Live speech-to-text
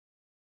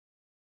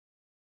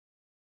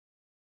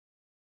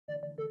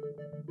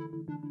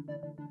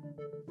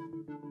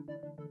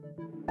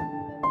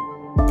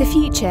The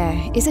future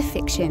is a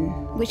fiction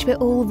which we're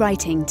all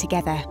writing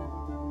together.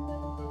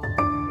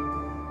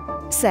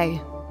 So,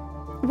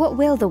 what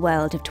will the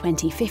world of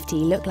 2050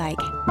 look like?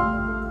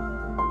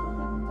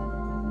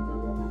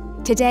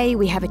 Today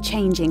we have a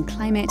changing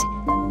climate,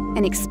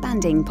 an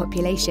expanding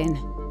population,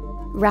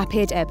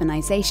 rapid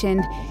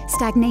urbanisation,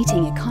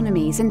 stagnating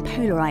economies and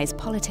polarised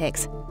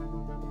politics.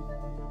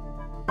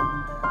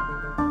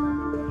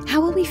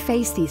 How will we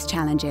face these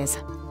challenges?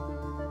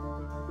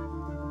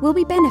 Will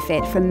we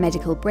benefit from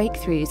medical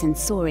breakthroughs and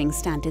soaring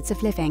standards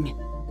of living?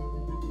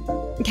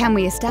 Can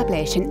we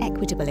establish an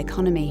equitable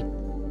economy?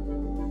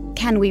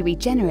 Can we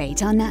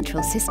regenerate our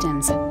natural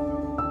systems?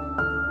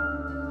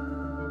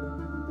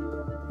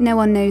 No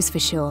one knows for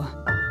sure,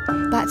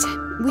 but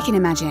we can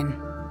imagine.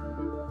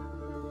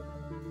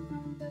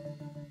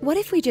 What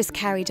if we just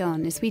carried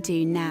on as we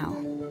do now?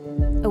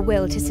 A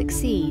will to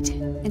succeed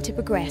and to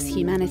progress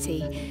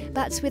humanity,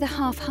 but with a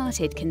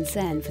half-hearted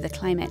concern for the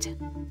climate.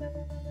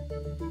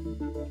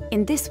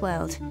 In this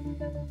world,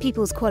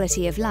 people's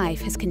quality of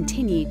life has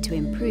continued to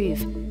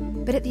improve,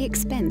 but at the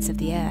expense of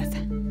the Earth.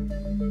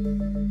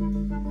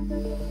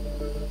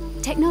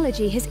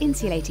 Technology has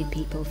insulated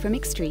people from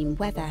extreme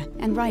weather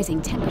and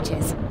rising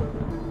temperatures.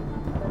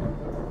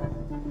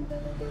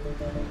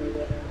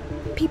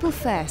 People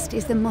first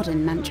is the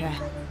modern mantra.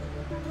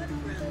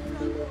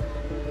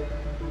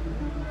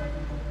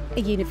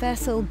 A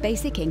universal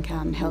basic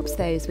income helps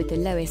those with the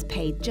lowest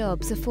paid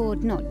jobs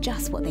afford not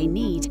just what they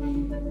need,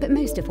 but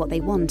most of what they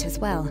want as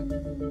well.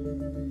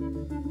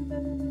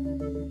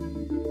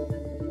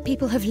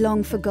 People have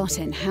long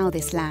forgotten how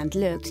this land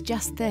looked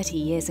just 30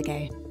 years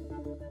ago.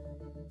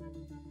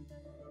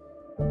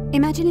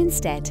 Imagine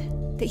instead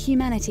that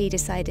humanity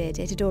decided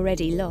it had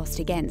already lost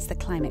against the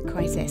climate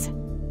crisis.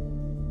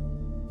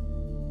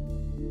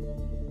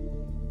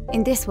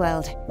 In this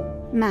world,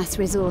 mass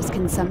resource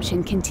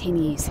consumption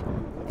continues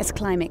as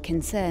climate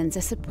concerns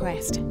are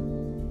suppressed.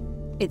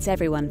 It's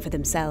everyone for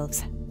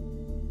themselves.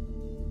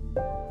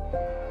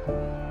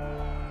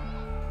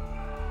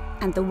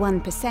 And the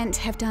 1%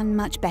 have done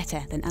much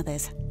better than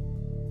others.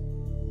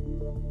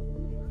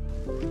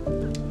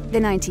 The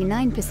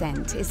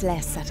 99% is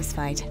less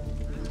satisfied.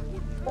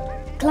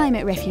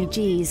 Climate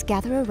refugees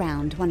gather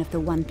around one of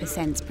the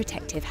 1%'s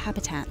protective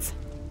habitats.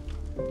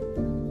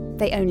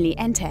 They only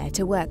enter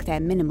to work their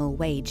minimal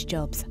wage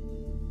jobs.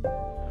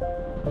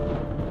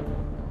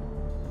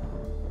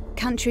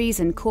 Countries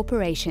and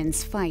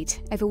corporations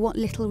fight over what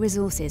little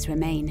resources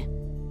remain.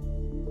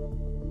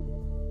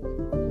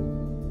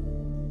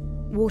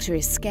 Water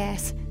is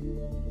scarce,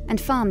 and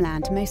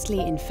farmland mostly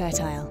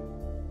infertile.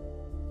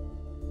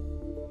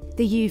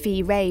 The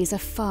UV rays are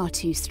far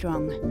too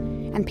strong,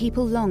 and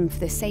people long for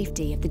the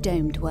safety of the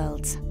domed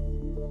worlds.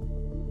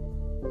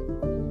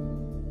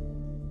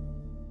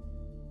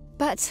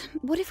 But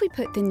what if we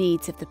put the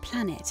needs of the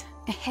planet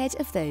ahead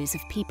of those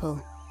of people?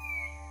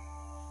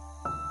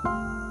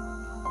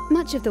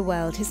 Much of the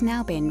world has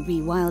now been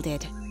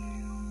rewilded,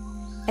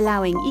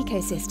 allowing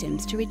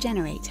ecosystems to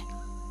regenerate.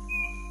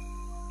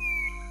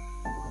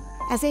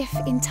 As if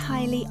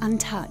entirely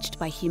untouched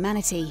by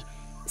humanity,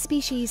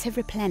 species have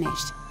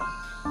replenished,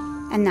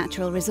 and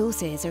natural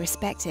resources are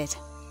respected.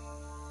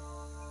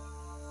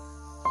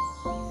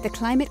 The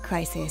climate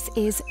crisis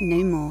is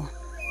no more.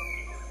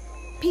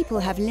 People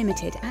have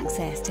limited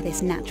access to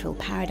this natural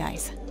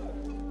paradise.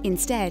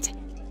 Instead,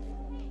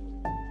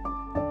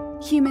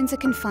 humans are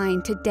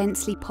confined to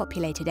densely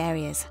populated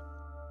areas.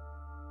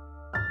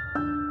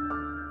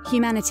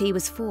 Humanity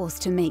was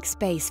forced to make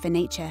space for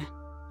nature.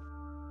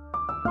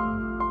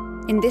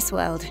 In this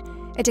world,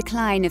 a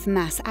decline of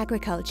mass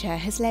agriculture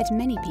has led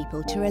many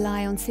people to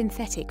rely on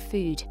synthetic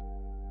food,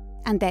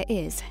 and there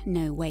is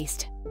no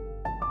waste.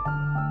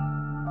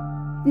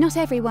 Not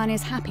everyone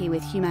is happy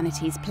with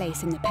humanity's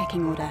place in the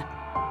pecking order.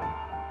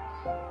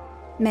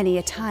 Many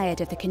are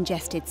tired of the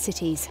congested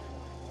cities.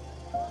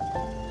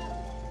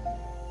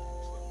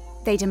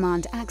 They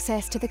demand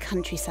access to the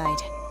countryside.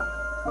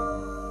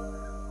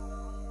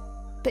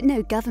 But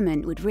no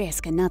government would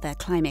risk another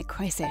climate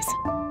crisis.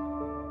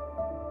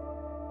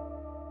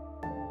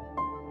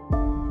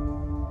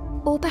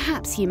 Or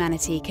perhaps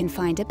humanity can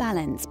find a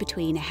balance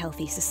between a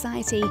healthy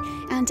society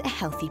and a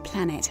healthy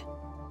planet.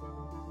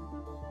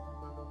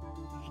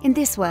 In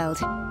this world,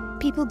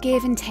 people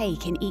give and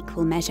take in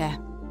equal measure.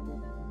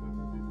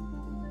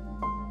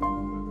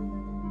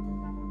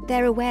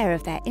 They're aware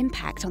of their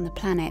impact on the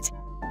planet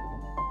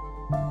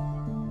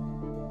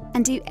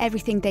and do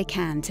everything they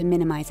can to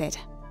minimize it.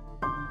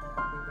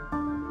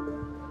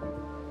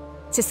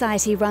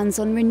 Society runs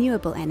on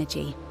renewable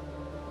energy,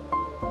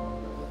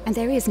 and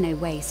there is no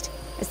waste,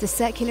 as the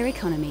circular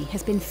economy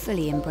has been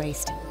fully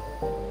embraced.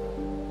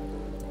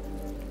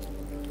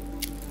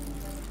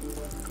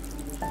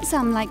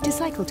 Some like to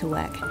cycle to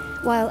work,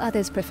 while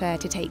others prefer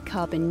to take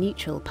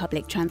carbon-neutral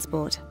public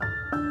transport.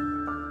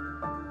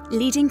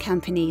 Leading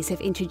companies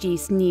have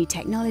introduced new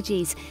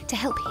technologies to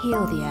help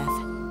heal the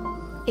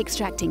Earth,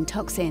 extracting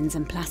toxins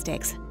and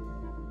plastics.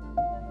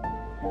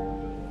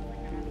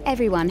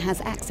 Everyone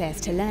has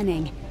access to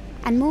learning,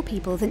 and more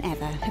people than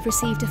ever have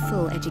received a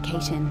full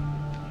education.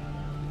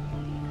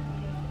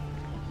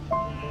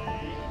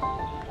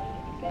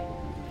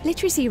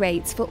 Literacy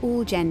rates for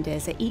all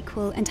genders are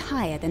equal and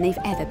higher than they've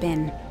ever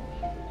been.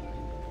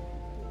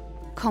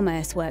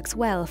 Commerce works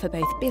well for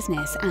both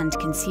business and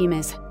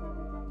consumers.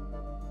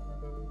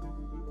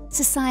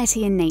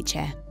 Society and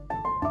nature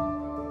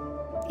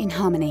in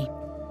harmony.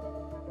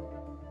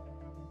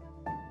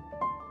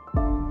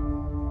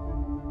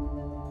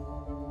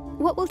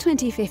 What will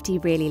 2050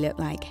 really look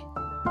like?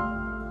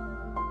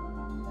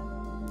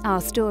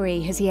 Our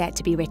story has yet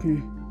to be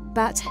written,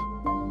 but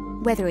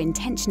whether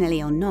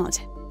intentionally or not,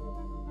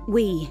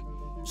 we,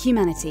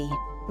 humanity,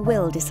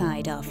 will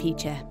decide our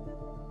future.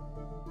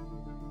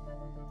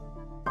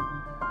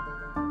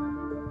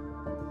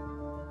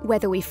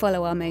 Whether we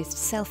follow our most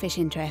selfish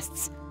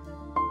interests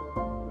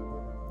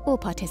or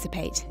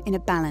participate in a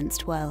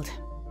balanced world.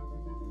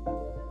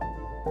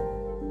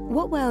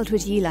 What world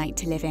would you like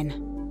to live in?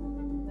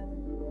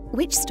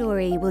 Which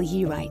story will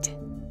you write?